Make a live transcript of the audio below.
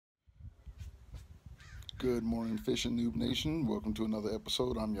Good morning, Fishin Noob Nation. Welcome to another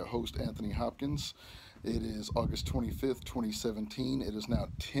episode. I'm your host, Anthony Hopkins. It is August 25th, 2017. It is now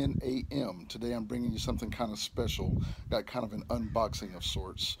 10 a.m. Today I'm bringing you something kind of special. Got kind of an unboxing of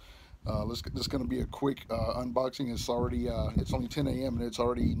sorts. This is going to be a quick unboxing. It's only 10 a.m. and it's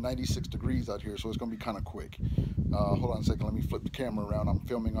already 96 degrees out here, so it's going to be kind of quick. Hold on a second. Let me flip the camera around. I'm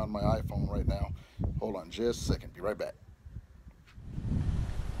filming on my iPhone right now. Hold on just a second. Be right back.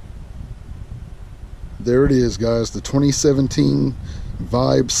 There it is, guys, the 2017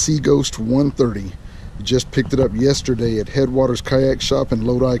 Vibe Sea Ghost 130. Just picked it up yesterday at Headwaters Kayak Shop in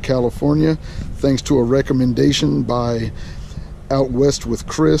Lodi, California, thanks to a recommendation by Out West with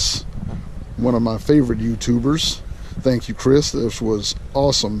Chris, one of my favorite YouTubers. Thank you, Chris. This was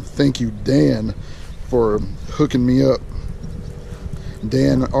awesome. Thank you, Dan, for hooking me up.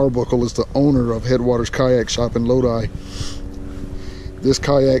 Dan Arbuckle is the owner of Headwaters Kayak Shop in Lodi. This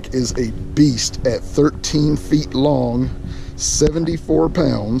kayak is a beast at 13 feet long, 74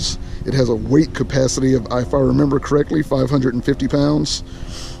 pounds. It has a weight capacity of, if I remember correctly, 550 pounds.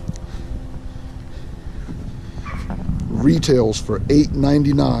 Retails for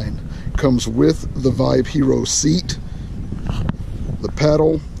 $8.99. Comes with the Vibe Hero seat, the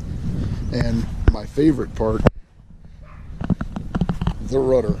paddle, and my favorite part, the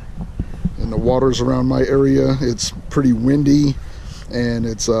rudder. In the waters around my area, it's pretty windy and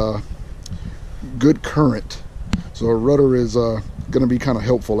it's good current, so a rudder is going to be kind of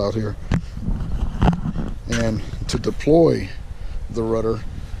helpful out here. And to deploy the rudder,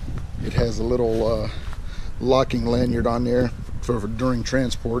 it has a little locking lanyard on there for during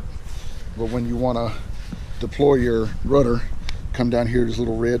transport. But when you want to deploy your rudder, come down here to this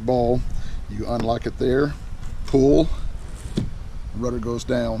little red ball, you unlock it there, pull, rudder goes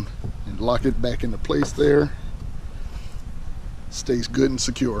down, and lock it back into place there. Stays good and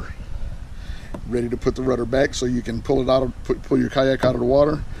secure. Ready to put the rudder back so you can pull it out of, pull your kayak out of the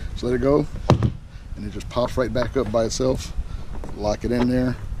water. So let it go, and it just pops right back up by itself. Lock it in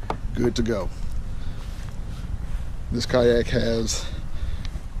there, good to go. This kayak has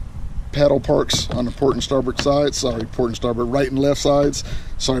paddle parks on the port and starboard sides. Sorry, port and starboard, right and left sides.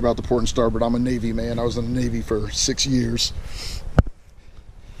 Sorry about the port and starboard. I'm a Navy man. I was in the Navy for 6 years.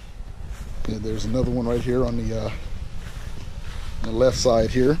 And there's another one right here on the left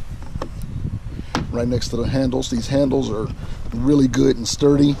side here, right next to the handles. These handles are really good and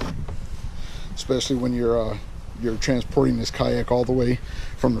sturdy, especially when you're transporting this kayak all the way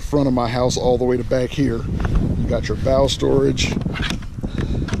from the front of my house all the way to back here. You got your bow storage.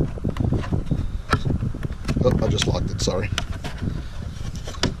 Oh, I just locked it, sorry.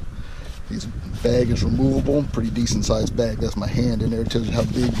 This bag is removable, pretty decent sized bag. That's my hand in there. It tells you how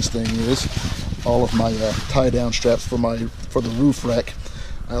big this thing is. All of my tie down straps for the roof rack.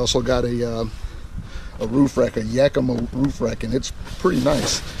 I also got a roof rack, a Yakima roof rack, and it's pretty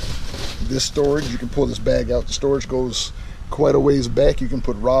nice. This storage, you can pull this bag out. The storage goes quite a ways back. You can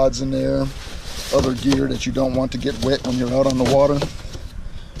put rods in there, other gear that you don't want to get wet when you're out on the water.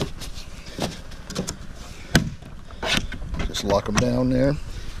 Just lock them down there.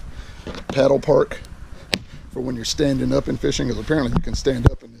 Paddle park for when you're standing up and fishing, because apparently you can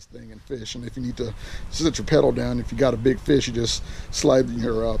stand up in this thing and fish. And if you need to sit your paddle down, if you got a big fish, you just slide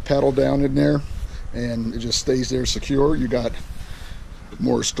your paddle down in there and it just stays there secure. You got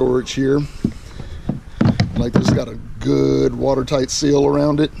more storage here. Like this, got a good watertight seal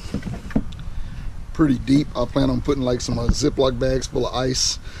around it. Pretty deep. I plan on putting like some Ziploc bags full of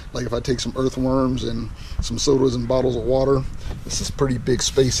ice. Like if I take some earthworms and some sodas and bottles of water. This is pretty big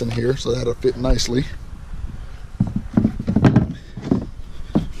space in here, so that'll fit nicely.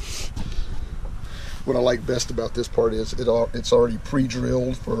 What I like best about this part is it's already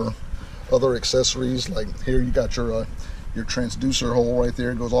pre-drilled for other accessories. Like here you got your transducer hole right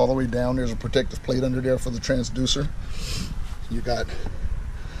there. It goes all the way down. There's a protective plate under there for the transducer. You got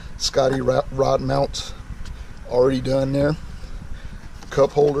Scotty rod mounts already done there.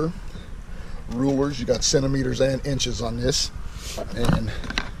 Cup holder, rulers. You got centimeters and inches on this, and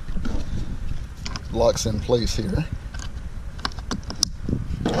locks in place here.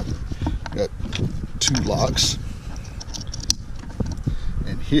 Got 2 locks,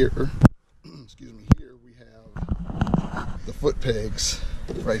 and here, excuse me, here we have the foot pegs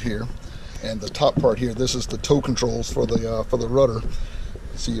right here, and the top part here. This is the tow controls for the rudder.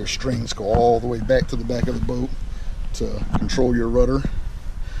 See, your strings go all the way back to the back of the boat to control your rudder.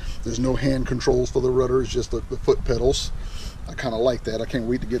 There's no hand controls for the rudder. It's just the foot pedals. I kind of like that. I can't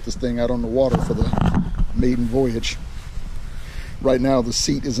wait to get this thing out on the water for the maiden voyage. Right now the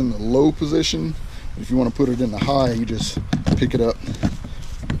seat is in the low position. If you want to put it in the high, you just pick it up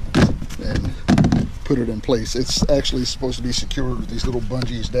and put it in place. It's actually supposed to be secured with these little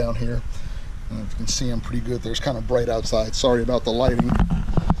bungees down here. If you can see them pretty good. There's kind of bright outside. Sorry about the lighting.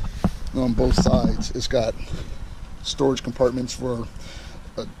 On both sides, it's got storage compartments for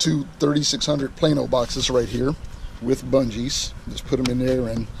two 3600 Plano boxes right here with bungees. Just put them in there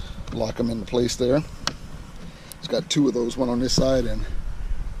and lock them into place there. It's got two of those, one on this side and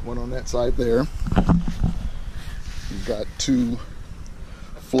one on that side there. You've got two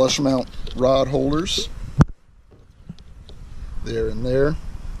flush mount rod holders there and there.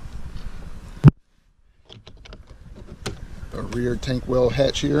 A rear tank well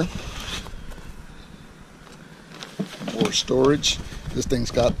hatch here. More storage. This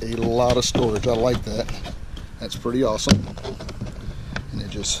thing's got a lot of storage. I like that. That's pretty awesome. And it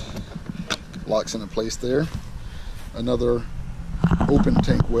just locks into place there. Another open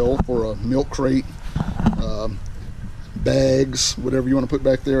tank well for a milk crate, bags, whatever you want to put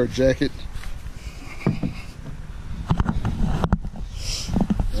back there, a jacket.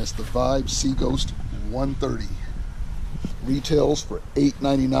 That's the Vibe Seaghost 130. Retails for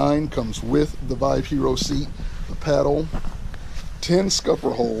 $8.99. Comes with the Vibe Hero seat, the paddle, 10 scupper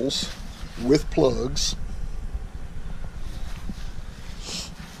holes with plugs.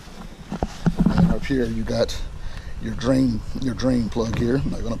 And up here you got your drain plug here. I'm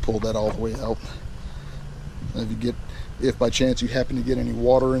not going to pull that all the way out. If by chance you happen to get any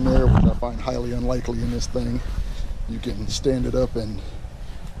water in there, which I find highly unlikely in this thing, you can stand it up and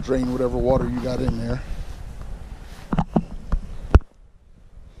drain whatever water you got in there.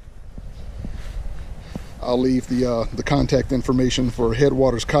 I'll leave the contact information for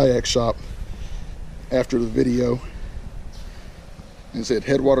Headwaters Kayak Shop after the video. It's at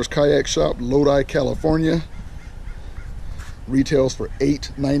Headwaters Kayak Shop, Lodi, California. Retails for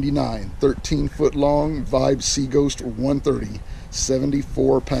 $8.99. 13-foot long Vibe Seaghost 130,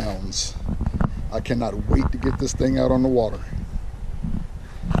 74 pounds. I cannot wait to get this thing out on the water.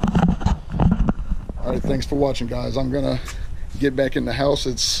 Alright, thanks for watching, guys. I'm gonna get back in the house.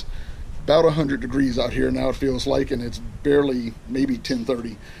 It's about 100 degrees out here now, it feels like, and it's barely maybe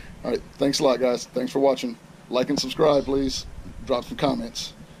 10:30. Alright, thanks a lot, guys. Thanks for watching. Like and subscribe, please. Drop some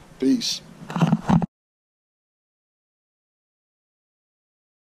comments. Peace.